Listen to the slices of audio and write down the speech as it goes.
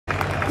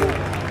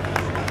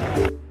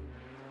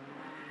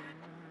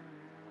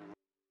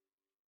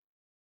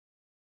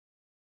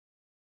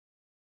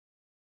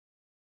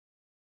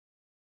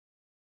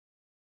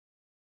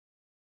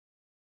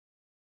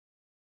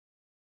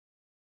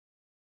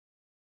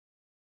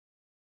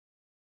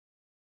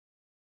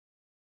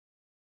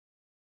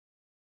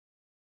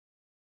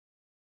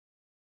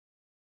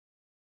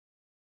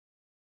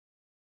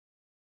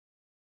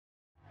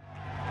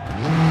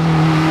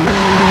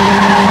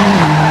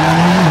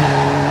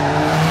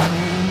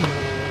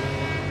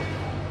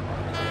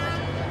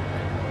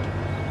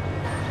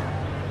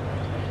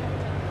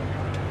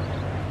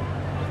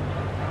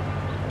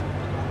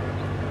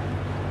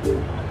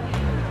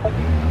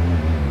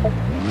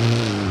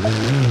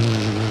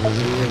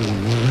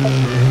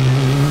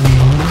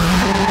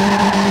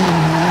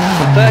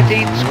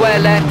13, square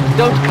left,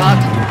 don't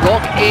cut, rock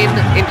in,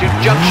 into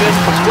junction,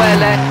 square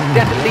left,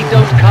 definitely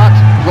don't cut,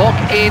 rock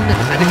in,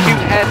 and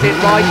acute hairpin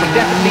right,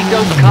 definitely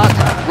don't cut,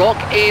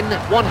 rock in,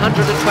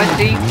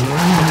 120.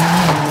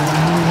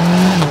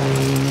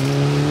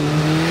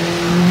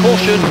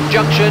 Caution,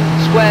 junction,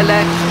 square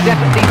left,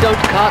 definitely don't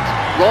cut,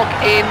 rock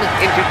in,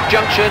 into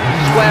junction,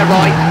 square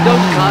right,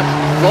 don't cut,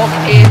 rock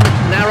in,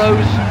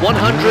 narrows,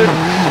 100.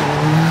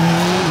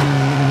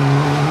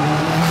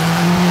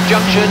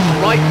 Junction,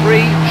 right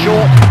 3,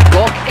 short,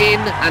 rock in,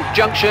 and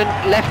junction,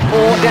 left 4,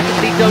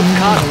 definitely don't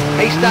cut,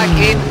 haystack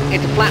in,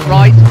 into flat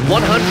right,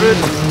 100,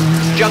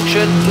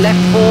 junction,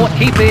 left 4,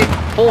 keep it,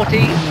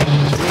 40,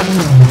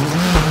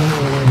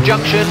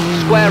 junction,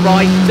 square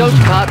right, don't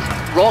cut,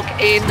 rock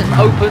in,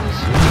 opens,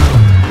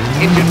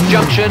 into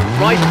junction,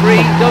 right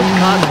 3, don't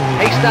cut,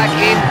 haystack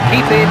in,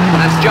 keep in,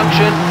 and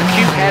junction,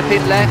 acute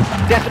hairpin left,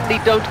 definitely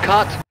don't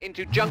cut,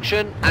 into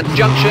junction, and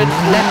junction,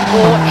 left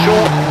 4,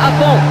 short, à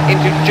fond,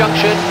 into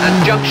junction, and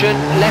junction,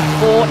 left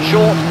 4,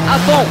 short, à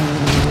fond.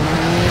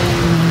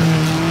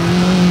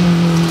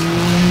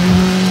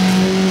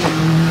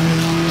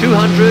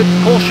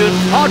 Caution,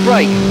 hard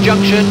brake,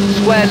 junction,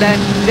 square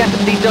left,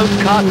 definitely don't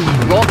cut,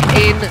 rock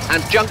in,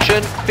 and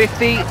junction,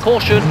 50,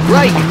 caution,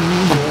 brake.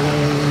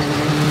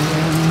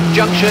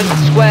 Junction,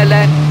 square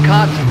left,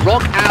 cut,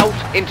 rock out,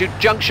 into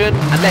junction,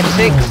 and left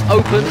 6,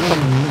 opens.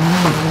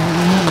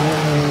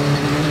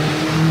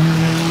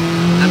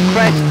 And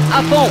crest,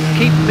 à fond,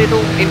 keep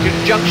middle, into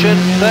junction,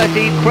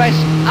 30, crest,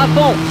 à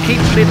fond,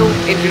 keep middle,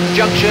 into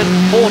junction,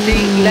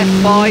 40, left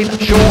 5,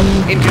 short,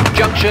 into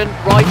junction,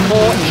 right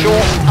 4,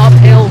 short,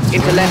 uphill,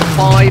 into left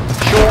 5,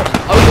 short,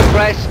 over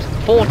crest,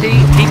 40,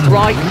 keep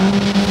right.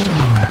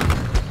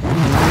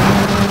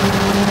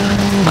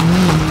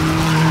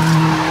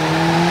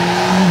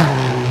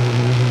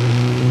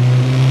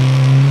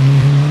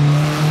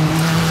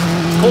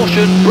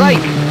 Caution,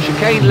 brake,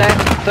 chicane left,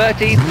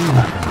 30.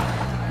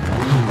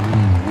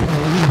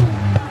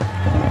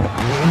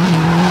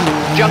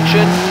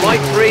 Junction,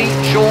 right 3,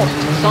 short,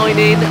 sign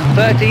in,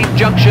 30,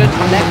 junction,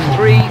 left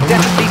 3,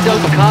 definitely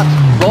don't cut,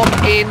 rock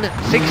in,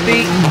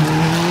 60.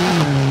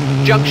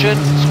 Junction,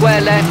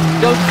 square left,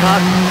 don't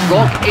cut,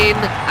 rock in,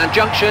 and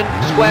junction,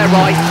 square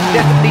right,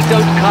 definitely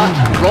don't cut,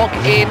 rock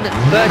in,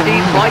 30,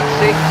 right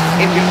 6,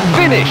 into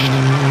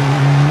finished.